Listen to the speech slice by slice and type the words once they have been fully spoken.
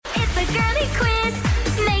It's the Girly Quiz.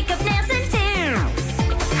 Makeup, nails, and do.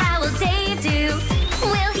 How will Dave do?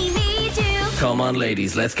 Will he need you? Come on,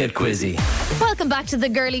 ladies, let's get quizzy. Welcome back to the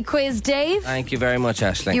Girly Quiz, Dave. Thank you very much,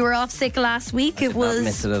 Aisling. You were off sick last week. It was Not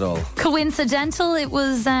miss it at all. coincidental. It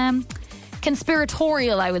was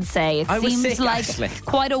conspiratorial, I would say. I was seems sick, like Aisling.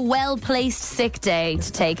 quite a well-placed sick day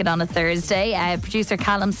to take it on a Thursday. Producer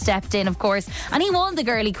Callum stepped in, of course, and he won the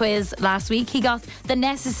Girly Quiz last week. He got the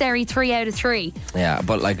necessary 3 out of 3. Yeah,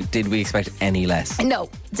 but did we expect any less? No,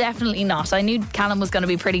 definitely not. I knew Callum was going to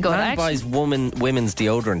be pretty good. Man buys women's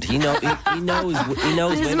deodorant. He knows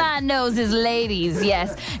His women. man knows his ladies,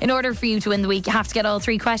 yes. In order for you to win the week, you have to get all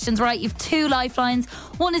 3 questions right. You have 2 lifelines.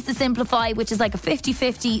 One is the simplify, which is like a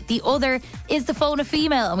 50-50. The other is the phone a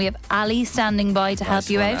female. And we have Ali standing by to help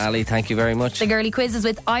you out. Ali, thank you very much. The Girly Quiz is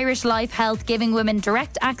with Irish Life Health, giving women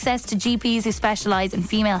direct access to GPs who specialise in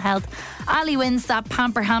female health. Ali wins that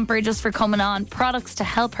pamper hamper just for coming on. Products to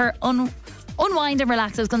help her unwind and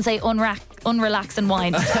relax. I was going to say unrelax and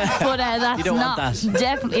wind, but that's You don't not. want that.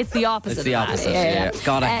 Definitely, it's the opposite. It's the of that. opposite. Yeah.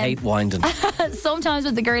 God, I hate winding. Sometimes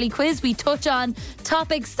with the Girly Quiz, we touch on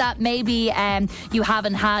topics that maybe you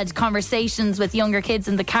haven't had conversations with younger kids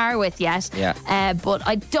in the car with yet. Yeah. But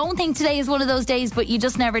I don't think today is one of those days, but you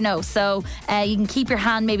just never know. So you can keep your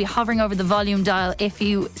hand maybe hovering over the volume dial if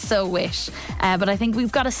you so wish. But I think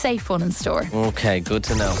we've got a safe one in store. Okay, good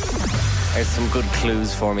to know. There's some good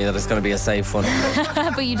clues for me that it's going to be a safe one.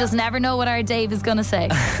 But you just never know what our Dave is going to say.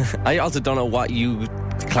 I also don't know what you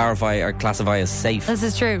clarify or classify as safe. This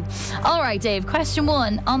is true. All right, Dave. Question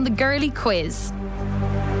 1 on the Girly Quiz.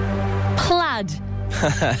 Plaid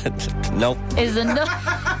No. is enough.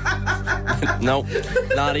 No.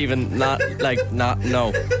 Not even Let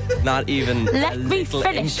a me little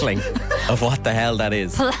finish. inkling of what the hell that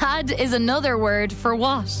is. Plaid is another word for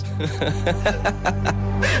what?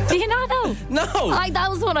 Do you not know? No. That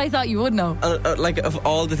was one I thought you would know. Of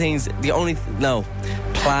all the things, no.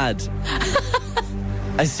 Plaid.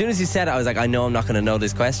 As soon as you said it, I was like, I know I'm not going to know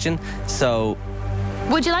this question. So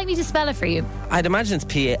Would you like me to spell it for you? I'd imagine it's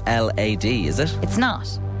P-L-A-D, is it? It's not.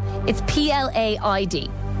 It's Plaid.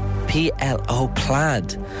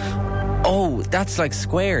 Plaid. Oh, that's like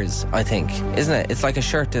squares, I think, isn't it? It's like a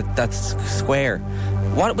shirt that's square.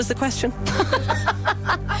 What was the question?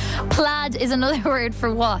 Plaid is another word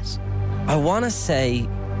for what? I want to say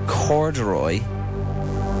corduroy,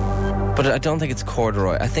 but I don't think it's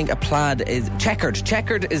corduroy. I think a plaid is checkered.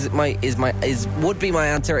 Checkered would be my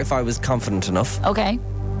answer if I was confident enough. Okay.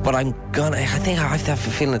 But I think I have to have a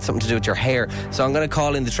feeling it's something to do with your hair. So I'm going to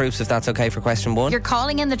call in the troops if that's okay for question 1. You're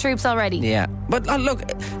calling in the troops already? Yeah. But look,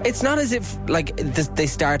 it's not as if they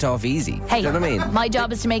start off easy. Hey, Do you know what I mean? my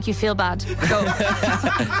job is to make you feel bad. Go.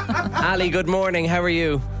 Ali, good morning. How are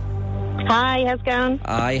you? Hi, how's it going?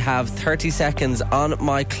 I have 30 seconds on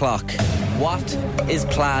my clock. What is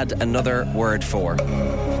plaid another word for?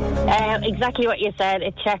 Exactly what you said.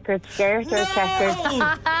 A checkered skirt or a checkered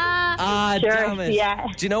shirt. Damn it. Yeah.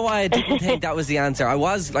 Do you know why I didn't think that was the answer? I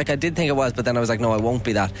did think it was, but then I was like, no, I won't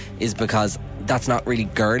be that. Is because that's not really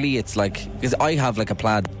girly. It's because I have a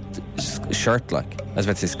plaid shirt, I was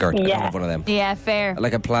about to say skirt. I don't have one of them. Yeah, fair.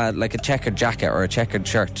 Like a plaid, like a checkered jacket or a checkered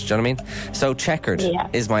shirt. Do you know what I mean? So checkered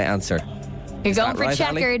is my answer. You're going for right,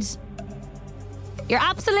 checkered. You're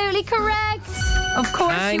absolutely correct. Of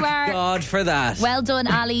course Thank you are. God for that. Well done,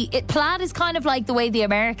 Ali. Plaid is kind of like the way the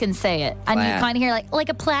Americans say it, and Plaid. you kind of hear like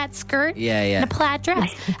a plaid skirt, and a plaid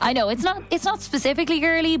dress. I know it's not specifically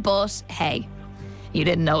girly, but hey, you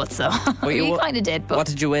didn't know it, so you kind of did. But what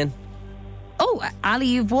did you win? Oh, Ali,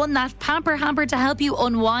 you've won that pamper hamper to help you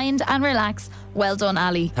unwind and relax. Well done,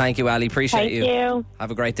 Ali. Thank you, Ali. Appreciate Thank you.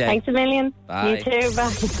 Have a great day. Thanks a million. Bye. You too.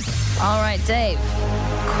 Bye. All right, Dave.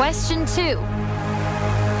 Question 2.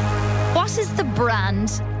 What is the brand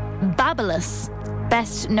BaByliss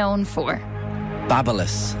best known for?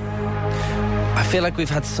 BaByliss. I feel like we've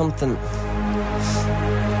had something.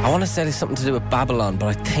 I want to say there's something to do with Babylon, but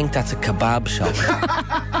I think that's a kebab shop.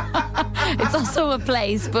 It's also a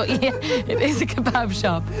place, but yeah, it is a kebab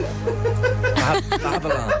shop.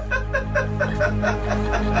 Babylon.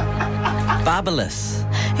 BaByliss.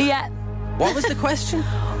 Yeah. What was the question?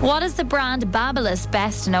 What is the brand BaByliss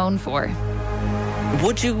best known for?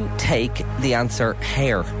 Would you take the answer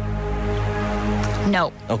hair?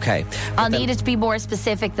 No. Okay. I'll need it to be more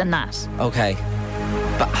specific than that. Okay.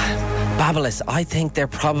 BaByliss, I think they're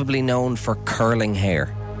probably known for curling hair.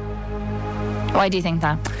 Why do you think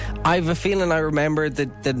that? I have a feeling I remember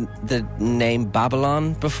the name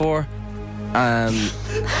Babylon before.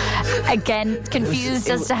 Again, confused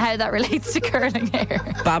as to how that relates to curling hair.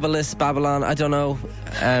 BaByliss, Babylon, I don't know.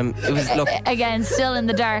 It was, look. Again, still in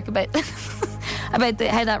the dark, but about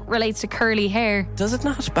how that relates to curly hair. Does it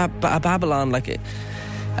not? Babylon, like,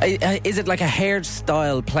 is it like a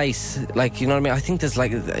hairstyle place? Like, you know what I mean? I think there's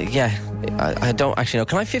like, I don't actually know.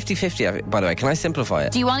 Can I 50-50, by the way? Can I simplify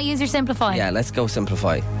it? Do you want to use your simplify? Yeah, let's go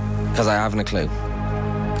simplify. Because I haven't a clue.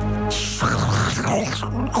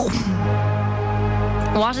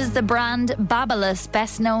 What is the brand BaByliss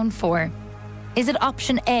best known for? Is it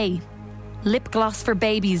option A, lip gloss for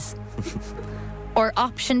babies? Or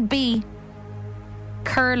option B,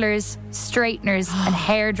 curlers, straighteners and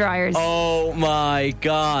hair dryers? Oh my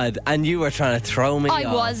God. And you were trying to throw me I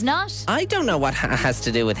off. was not. I don't know what has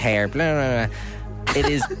to do with hair. Blah, blah, blah. It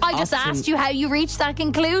is. I just asked you how you reached that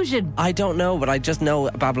conclusion. I don't know, but I just know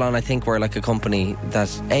Babylon, I think, we're like a company that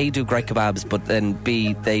A, do great kebabs, but then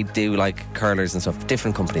B, they do like curlers and stuff.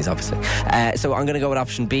 Different companies, obviously. So I'm going to go with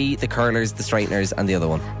option B, the curlers, the straighteners, and the other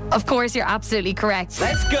one. Of course, you're absolutely correct.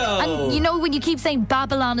 Let's go! And you know when you keep saying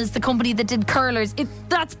Babylon is the company that did curlers,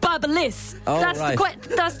 that's BaByliss. Oh, that's right.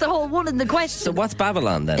 That's the whole one in the question. So what's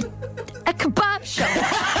Babylon then? A kebab shop.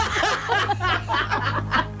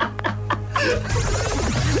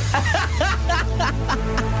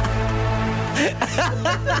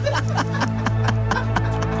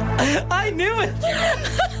 I knew it!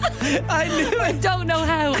 I knew it! I don't know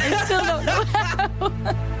how. I still don't know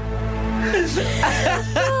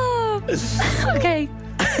how. Okay.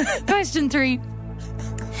 Question 3.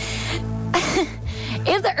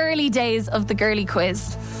 In the early days of the Girly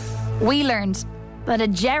Quiz, we learned that a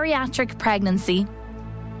geriatric pregnancy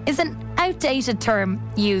is an outdated term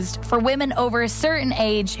used for women over a certain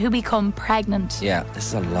age who become pregnant. Yeah, this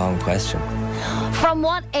is a long question. From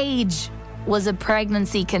what age was a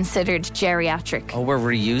pregnancy considered geriatric? Oh, we're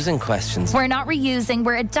reusing questions. We're not reusing,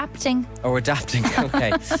 we're adapting. Oh, we're adapting.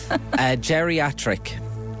 Okay. Geriatric.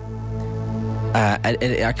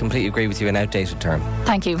 I completely agree with you, an outdated term.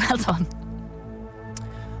 Thank you, well done.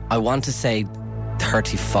 I want to say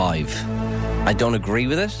 35. I don't agree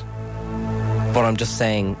with it, but I'm just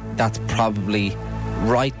saying that's probably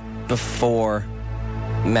right before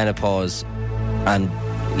menopause and,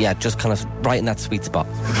 yeah, just kind of right in that sweet spot.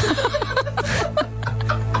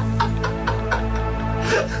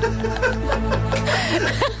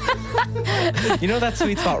 You know that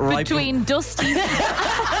sweet spot right Between dusty and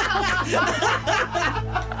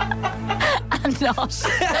not.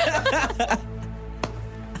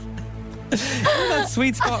 that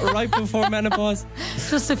sweet spot right before menopause.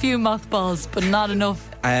 Just a few mothballs, but not enough.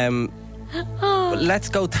 Let's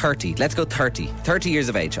go 30. Let's go 30. 30 years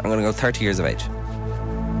of age. I'm going to go 30 years of age.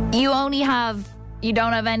 You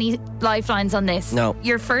don't have any lifelines on this. No.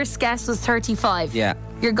 Your first guess was 35. Yeah.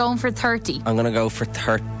 You're going for 30. I'm going to go for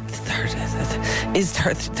 30. Is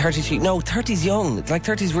 33? No, 30's young. It's like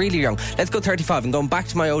 30's really young. Let's go 35. I'm going back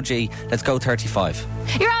to my OG. Let's go 35.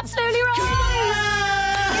 You're absolutely right.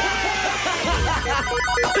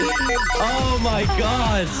 Oh my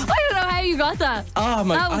God. I don't know how you got that. Oh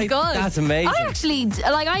my That was good. That's amazing. I actually,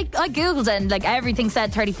 I googled it and everything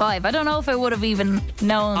said 35. I don't know if I would have even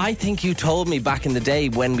known. I think you told me back in the day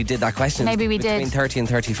when we did that question. Maybe we did. Between 30 and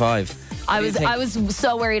 35. I was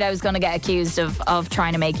so worried I was going to get accused of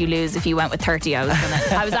trying to make you lose if you went with 30. I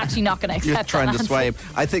was actually not going to accept You're trying that to answer. sway him.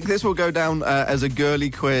 I think this will go down as a girly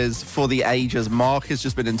quiz for the ages. Mark has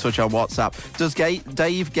just been in touch on WhatsApp. Does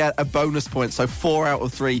Dave get a bonus point? So 4 out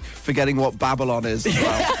of 3 for getting what Babylon is as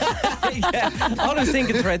well. Yeah. All I was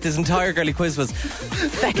thinking throughout this entire Girly Quiz was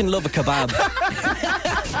feckin' love a kebab.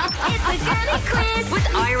 It's the Girly Quiz With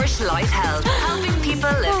Irish Life Health, helping people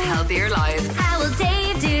live healthier lives. How will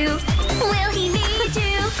Dave do? Will he need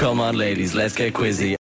you? Come on, ladies, let's get quizzy.